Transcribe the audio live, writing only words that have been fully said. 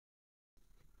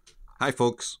Hi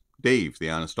folks, Dave, the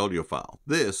Honest Audiophile.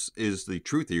 This is the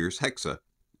TruthEar's Hexa,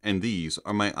 and these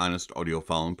are my honest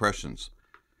audiophile impressions.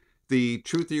 The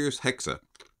TruthEar's Hexa.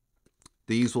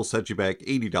 These will set you back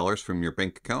 $80 from your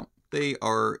bank account. They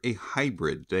are a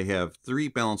hybrid. They have 3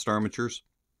 balanced armatures,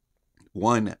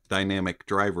 1 dynamic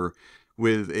driver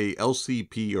with a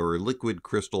LCP or liquid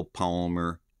crystal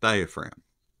polymer diaphragm.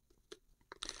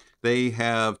 They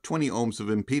have 20 ohms of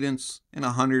impedance and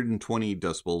 120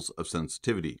 decibels of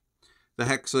sensitivity. The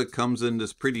Hexa comes in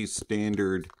this pretty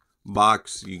standard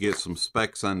box. You get some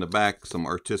specs on the back, some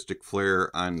artistic flair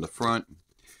on the front.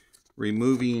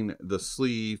 Removing the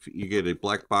sleeve, you get a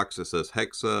black box that says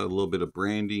Hexa, a little bit of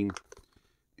branding,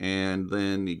 and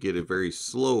then you get a very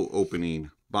slow opening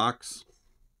box.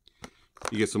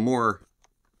 You get some more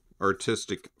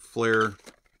artistic flair,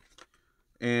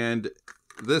 and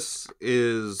this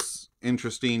is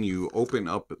interesting. You open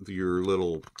up your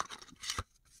little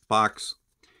box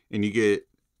and you get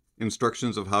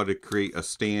instructions of how to create a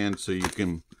stand so you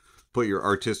can put your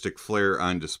artistic flair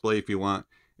on display if you want.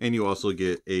 And you also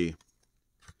get a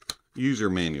user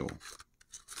manual.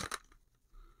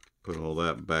 Put all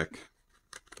that back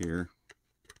here.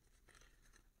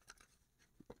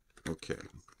 Okay.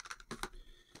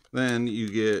 Then you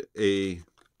get a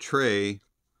tray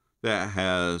that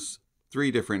has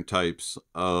 3 different types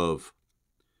of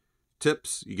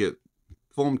tips. You get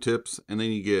foam tips, and then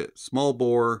you get small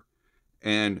bore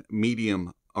and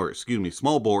medium, or excuse me,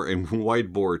 small bore and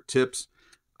wide bore tips.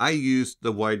 I used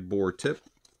the wide bore tip.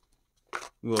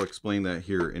 We'll explain that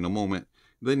here in a moment.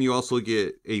 Then you also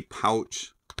get a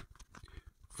pouch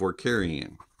for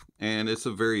carrying, and it's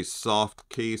a very soft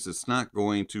case. It's not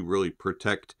going to really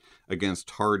protect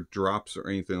against hard drops or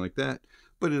anything like that,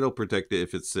 but it'll protect it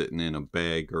if it's sitting in a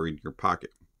bag or in your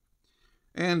pocket.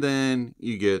 And then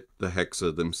you get the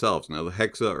Hexa themselves. Now the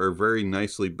Hexa are very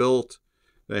nicely built.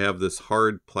 They have this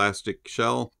hard plastic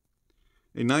shell,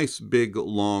 a nice big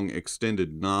long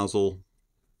extended nozzle,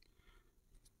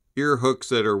 ear hooks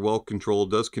that are well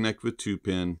controlled, does connect with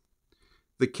 2-pin.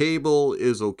 The cable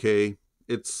is okay.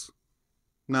 It's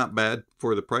not bad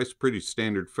for the price, pretty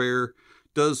standard fare.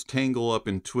 Does tangle up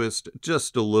and twist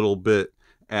just a little bit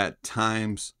at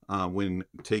times when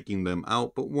taking them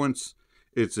out, but once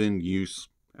it's in use,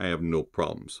 I have no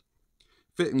problems.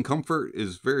 Fit and comfort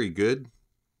is very good.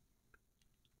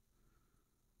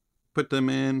 Put them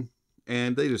in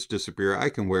and they just disappear. I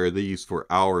can wear these for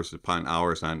hours upon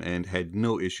hours on end. Had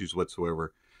no issues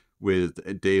whatsoever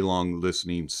with day-long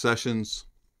listening sessions.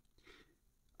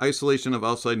 Isolation of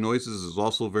outside noises is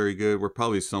also very good. We're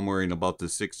probably somewhere in about the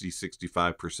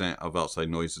 60-65% of outside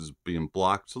noises being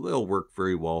blocked, so they'll work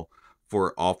very well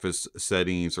for office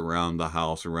settings, around the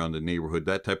house, around the neighborhood,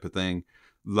 that type of thing.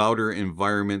 Louder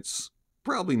environments,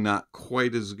 probably not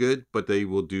quite as good, but they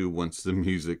will do once the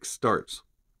music starts.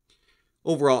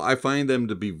 Overall, I find them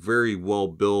to be very well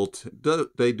built.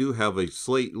 They do have a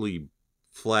slightly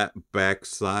flat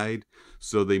backside,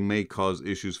 so they may cause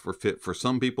issues for fit for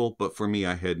some people, but for me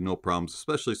I had no problems,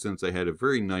 especially since they had a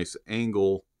very nice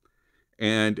angle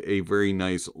and a very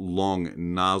nice long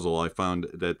nozzle. I found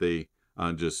that they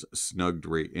just snugged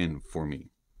right in for me.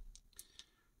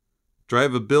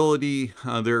 Drivability,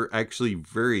 they're actually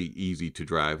very easy to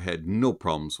drive. Had no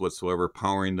problems whatsoever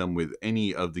powering them with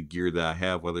any of the gear that I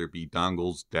have, whether it be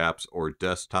dongles, DAPs, or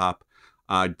desktop.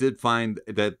 I did find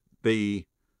that they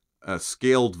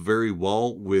scaled very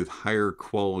well with higher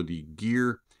quality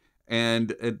gear,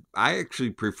 and I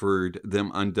actually preferred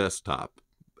them on desktop.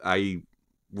 I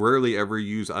rarely ever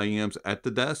use IEMs at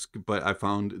the desk, but I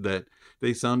found that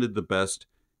they sounded the best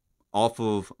off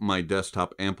of my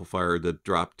desktop amplifier, the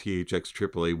Drop THX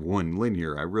AAA 1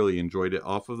 linear. I really enjoyed it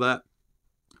off of that,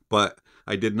 but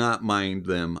I did not mind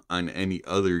them on any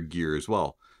other gear as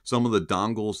well. Some of the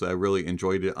dongles that I really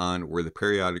enjoyed it on were the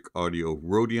Periodic Audio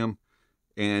Rhodium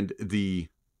and the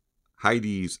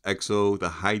Heidi's XO, the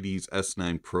Heidi's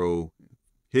S9 Pro,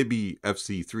 Hibi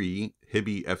FC3,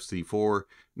 Hibi FC4,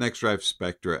 NextDrive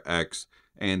Spectra X,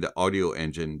 and the Audio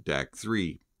Engine DAC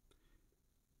 3.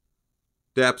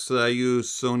 DAPs that I use,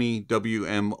 Sony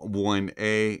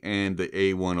WM1A and the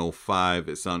A105.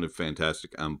 It sounded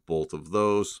fantastic on both of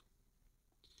those.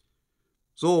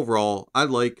 So overall, I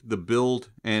like the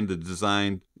build and the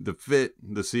design, the fit,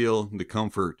 the seal, the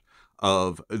comfort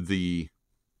of the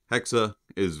Hexa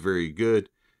is very good,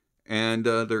 and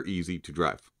they're easy to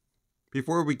drive.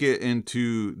 Before we get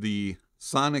into the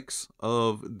sonics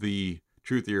of the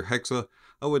TruthEar Hexa,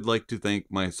 I would like to thank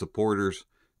my supporters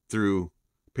through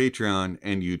Patreon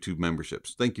and YouTube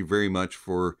memberships. Thank you very much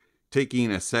for taking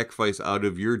a sacrifice out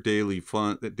of your daily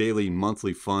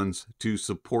monthly funds to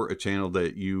support a channel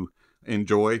that you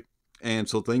enjoy. And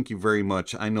so thank you very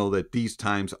much. I know that these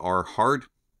times are hard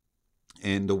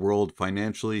in the world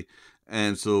financially,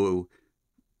 and so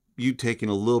you taking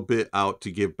a little bit out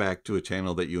to give back to a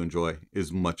channel that you enjoy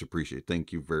is much appreciated.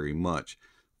 Thank you very much.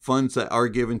 Funds that are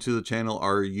given to the channel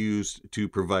are used to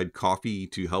provide coffee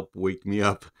to help wake me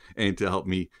up and to help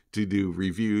me to do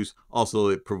reviews. Also,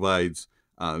 it provides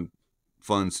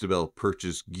funds to be able to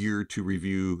purchase gear to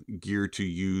review, gear to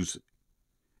use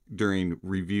during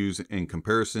reviews and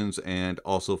comparisons, and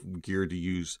also gear to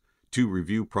use to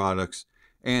review products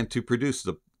and to produce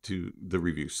the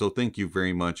review. So thank you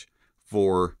very much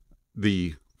for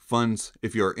the funds.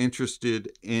 If you are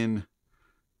interested in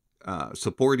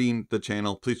supporting the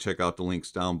channel, please check out the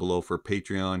links down below for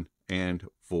Patreon and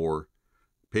for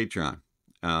Patreon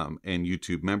and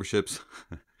YouTube memberships.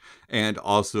 And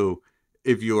also,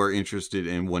 if you are interested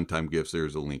in one-time gifts,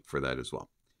 there's a link for that as well.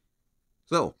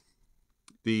 So,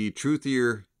 the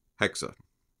TruthEar Hexa.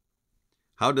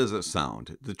 How does it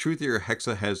sound? The TruthEar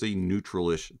Hexa has a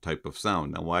neutralish type of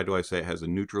sound. Now, why do I say it has a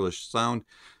neutralish sound?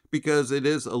 Because it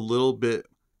is a little bit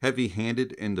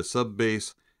heavy-handed in the sub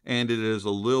bass, and it is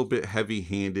a little bit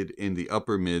heavy-handed in the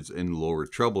upper mids and lower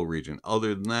treble region.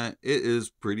 Other than that, it is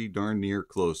pretty darn near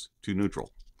close to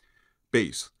neutral.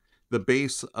 Bass. The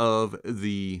bass of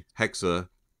the Hexa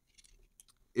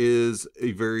is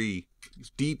a very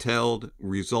detailed,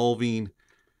 resolving,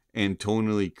 and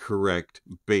tonally correct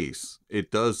bass.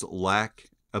 It does lack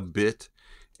a bit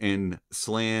in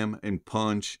slam and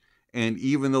punch, and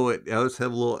even though it does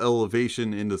have a little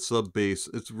elevation in the sub bass,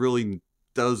 it really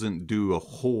doesn't do a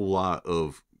whole lot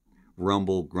of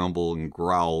rumble, grumble, and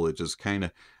growl. It just kind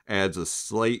of adds a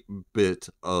slight bit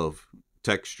of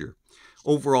texture.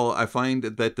 Overall, I find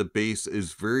that the bass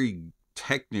is very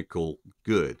technical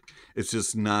good. It's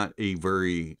just not a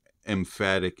very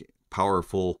emphatic,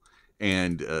 powerful,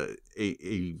 and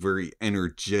a very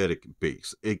energetic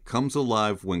bass. It comes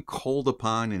alive when called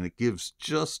upon, and it gives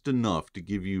just enough to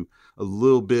give you a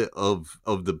little bit of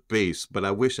the bass, but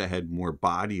I wish I had more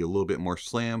body, a little bit more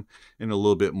slam, and a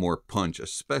little bit more punch,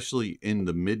 especially in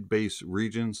the mid bass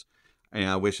regions. And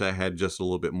I wish I had just a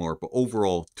little bit more. But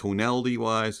overall, tonality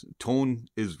wise, tone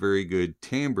is very good,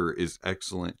 timbre is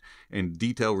excellent, and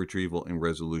detail retrieval and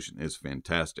resolution is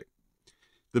fantastic.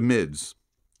 The mids.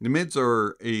 The mids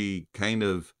are a kind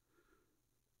of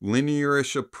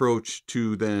linearish approach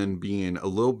to then being a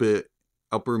little bit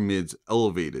upper mids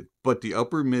elevated, but the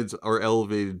upper mids are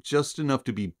elevated just enough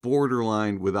to be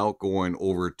borderline without going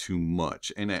over too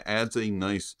much, and it adds a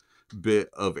nice bit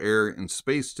of air and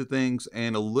space to things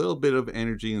and a little bit of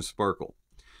energy and sparkle.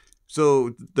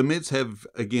 So the mids have,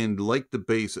 again, like the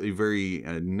bass, a very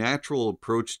natural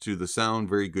approach to the sound,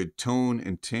 very good tone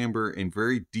and timbre, and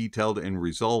very detailed and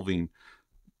resolving,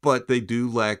 but they do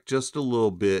lack just a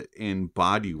little bit in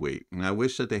body weight. And I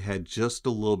wish that they had just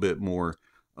a little bit more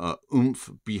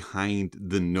oomph behind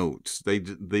the notes. They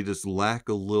just lack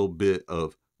a little bit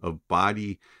of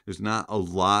body. There's not a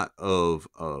lot of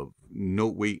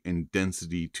note weight and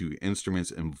density to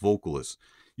instruments and vocalists.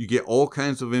 You get all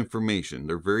kinds of information.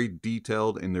 They're very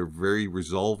detailed and they're very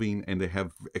resolving, and they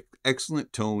have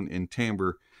excellent tone and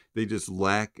timbre. They just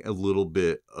lack a little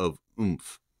bit of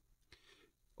oomph.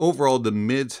 Overall, the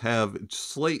mids have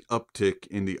slight uptick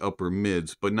in the upper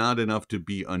mids, but not enough to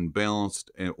be unbalanced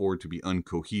or to be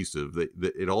uncohesive.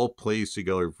 It all plays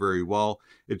together very well.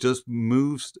 It just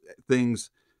moves things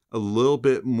a little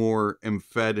bit more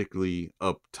emphatically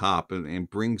up top and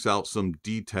brings out some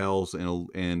details,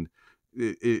 and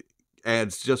it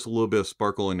adds just a little bit of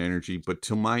sparkle and energy. But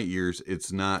to my ears,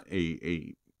 it's not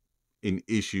an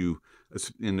issue,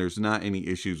 and there's not any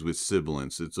issues with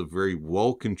sibilance. It's a very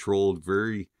well-controlled,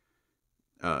 very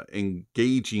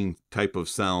engaging type of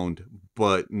sound,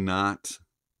 but not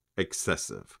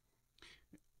excessive.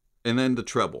 And then the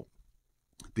treble.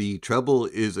 The treble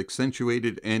is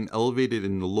accentuated and elevated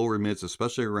in the lower mids,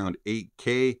 especially around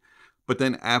 8K. But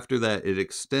then after that, it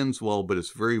extends well, but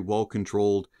it's very well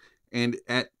controlled. And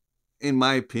in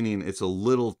my opinion, it's a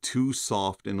little too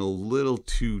soft and a little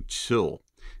too chill.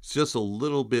 It's just a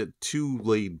little bit too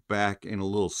laid back and a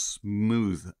little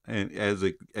smooth, and as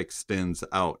it extends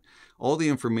out. All the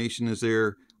information is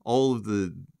there, all of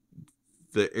the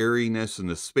airiness and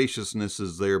the spaciousness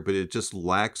is there, but it just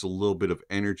lacks a little bit of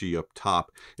energy up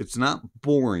top. It's not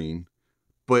boring,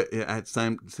 but at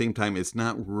the same time, it's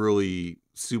not really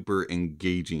super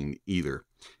engaging either.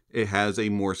 It has a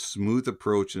more smooth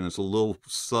approach, and it's a little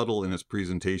subtle in its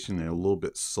presentation and a little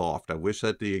bit soft. I wish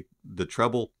that the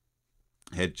treble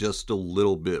had just a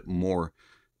little bit more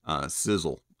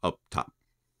sizzle up top.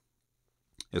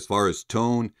 As far as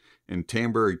tone and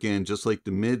timbre, again, just like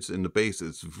the mids and the bass,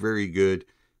 it's very good.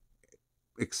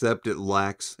 except it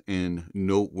lacks in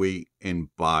note weight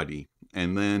and body.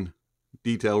 And then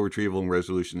detail, retrieval, and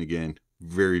resolution, again,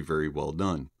 very, very well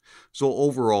done. So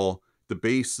overall, the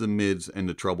bass, the mids, and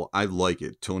the treble, I like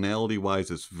it. Tonality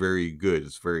wise, it's very good.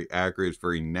 It's very accurate. It's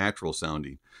very natural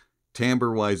sounding.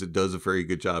 Timbre wise, it does a very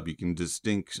good job. You can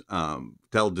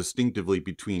tell distinctively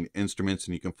between instruments,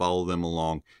 and you can follow them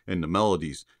along in the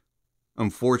melodies.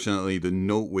 Unfortunately, the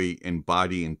note weight and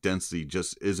body and density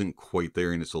just isn't quite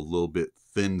there, and it's a little bit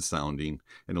thin sounding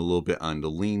and a little bit on the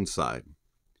lean side.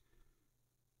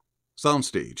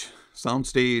 Soundstage.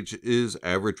 Soundstage is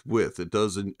average width. It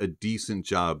does a decent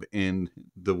job in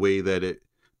the way that it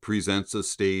presents a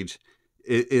stage.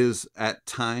 It is at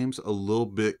times a little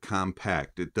bit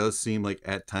compact. It does seem like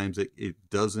at times it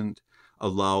doesn't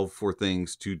allow for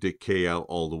things to decay out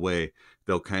all the way.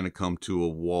 They'll kind of come to a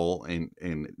wall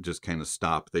and just kind of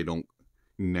stop. They don't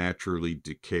naturally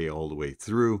decay all the way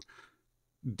through.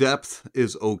 Depth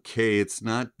is okay. It's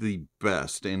not the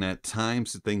best, and at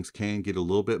times things can get a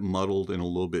little bit muddled and a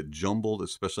little bit jumbled,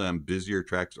 especially on busier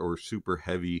tracks or super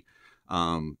heavy,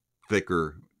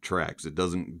 thicker tracks. It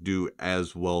doesn't do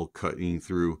as well cutting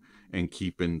through and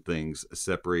keeping things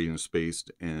separated and spaced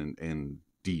and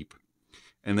deep.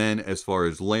 And then as far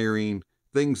as layering,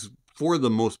 things for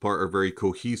the most part are very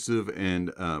cohesive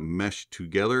and meshed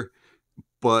together.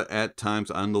 But at times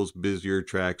on those busier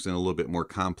tracks and a little bit more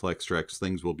complex tracks,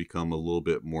 things will become a little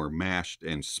bit more mashed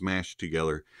and smashed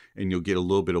together, and you'll get a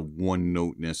little bit of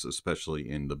one-noteness, especially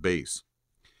in the bass.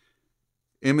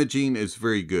 Imaging is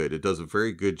very good. It does a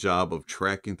very good job of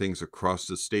tracking things across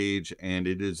the stage, and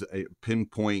it is a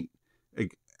pinpoint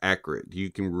accurate.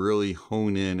 You can really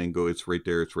hone in and go, it's right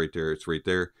there, it's right there, it's right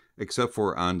there, except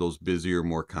for on those busier,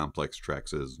 more complex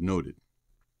tracks as noted.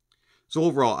 So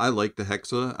overall, I like the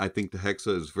Hexa. I think the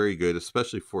Hexa is very good,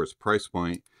 especially for its price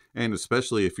point, and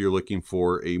especially if you're looking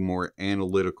for a more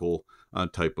analytical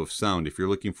type of sound. If you're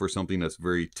looking for something that's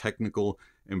very technical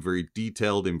and very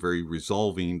detailed and very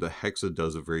resolving, the Hexa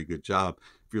does a very good job.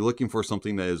 If you're looking for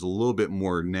something that is a little bit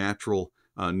more natural,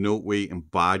 note weight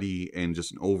and body, and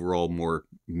just an overall more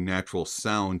natural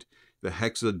sound, the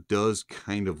Hexa does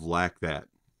kind of lack that.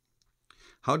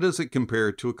 How does it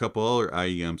compare to a couple other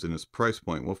IEMs in its price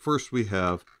point? Well, first we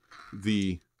have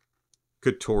the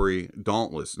Kotori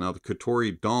Dauntless. Now, the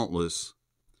Kotori Dauntless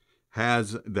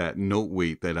has that note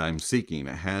weight that I'm seeking.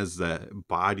 It has that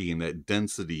body and that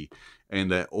density and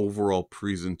that overall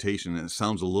presentation. And it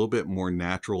sounds a little bit more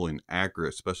natural and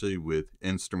accurate, especially with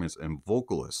instruments and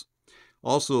vocalists.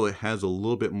 Also, it has a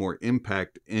little bit more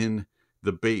impact in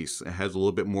the bass. It has a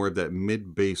little bit more of that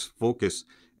mid-bass focus,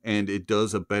 and it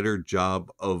does a better job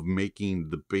of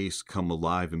making the bass come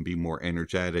alive and be more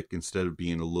energetic instead of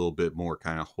being a little bit more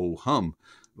kind of ho-hum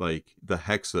like the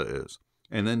Hexa is.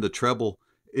 And then the treble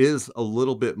is a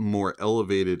little bit more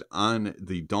elevated on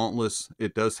the Dauntless.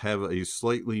 It does have a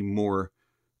slightly more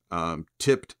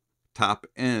tipped top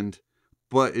end,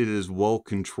 but it is well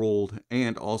controlled,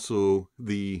 and also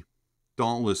the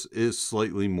Dauntless is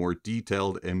slightly more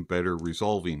detailed and better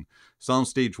resolving.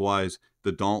 Soundstage wise,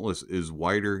 the Dauntless is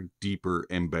wider, deeper,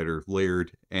 and better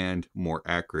layered and more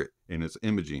accurate in its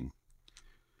imaging.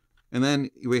 And then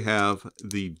we have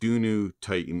the DUNU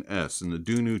Titan S, and the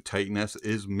DUNU Titan S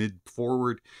is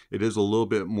mid-forward. It is a little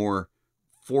bit more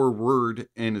forward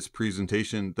in its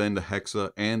presentation than the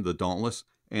Hexa and the Dauntless,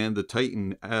 and the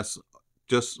Titan S,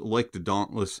 just like the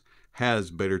Dauntless, has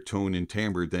better tone and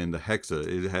timbre than the Hexa.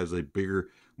 It has a bigger,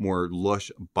 more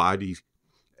lush body,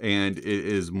 and it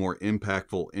is more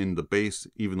impactful in the bass,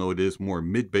 even though it is more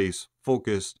mid-bass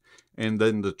focused. And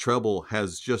then the treble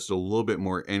has just a little bit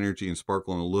more energy and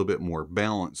sparkle and a little bit more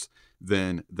balance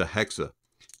than the Hexa.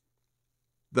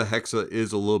 The Hexa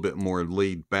is a little bit more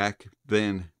laid back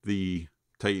than the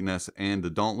Titan S and the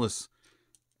Dauntless.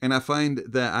 And I find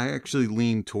that I actually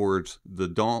lean towards the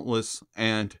Dauntless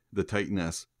and the Titan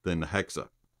S than the Hexa.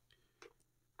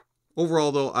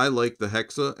 Overall, though, I like the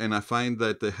Hexa, and I find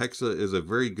that the Hexa is a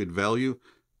very good value.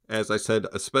 As I said,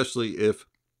 especially if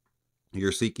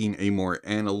you're seeking a more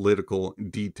analytical,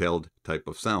 detailed type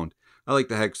of sound. I like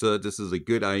the Hexa. This is a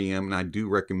good IEM, and I do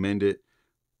recommend it.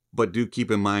 But do keep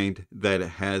in mind that it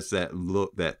has that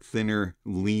look, that thinner,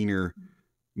 leaner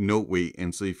note weight.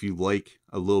 And so if you like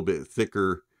a little bit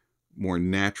thicker, more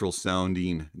natural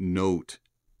sounding note,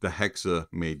 the Hexa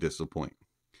may disappoint.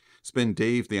 It's been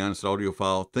Dave, the Honest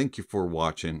Audiophile. Thank you for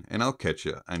watching, and I'll catch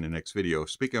you on the next video.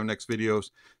 Speaking of next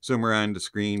videos, somewhere on the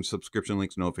screen, subscription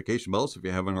links, notification bells. If you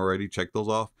haven't already, check those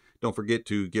off. Don't forget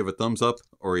to give a thumbs up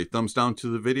or a thumbs down to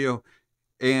the video.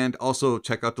 And also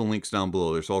check out the links down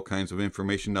below. There's all kinds of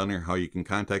information down there, how you can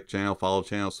contact the channel, follow the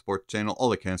channel, support the channel, all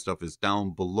that kind of stuff is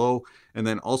down below. And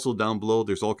then also down below,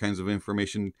 there's all kinds of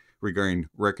information regarding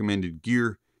recommended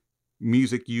gear,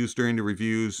 music used during the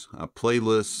reviews,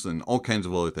 playlists, and all kinds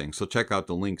of other things. So check out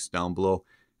the links down below.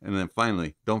 And then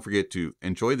finally, don't forget to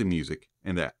enjoy the music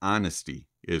and that honesty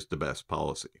is the best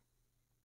policy.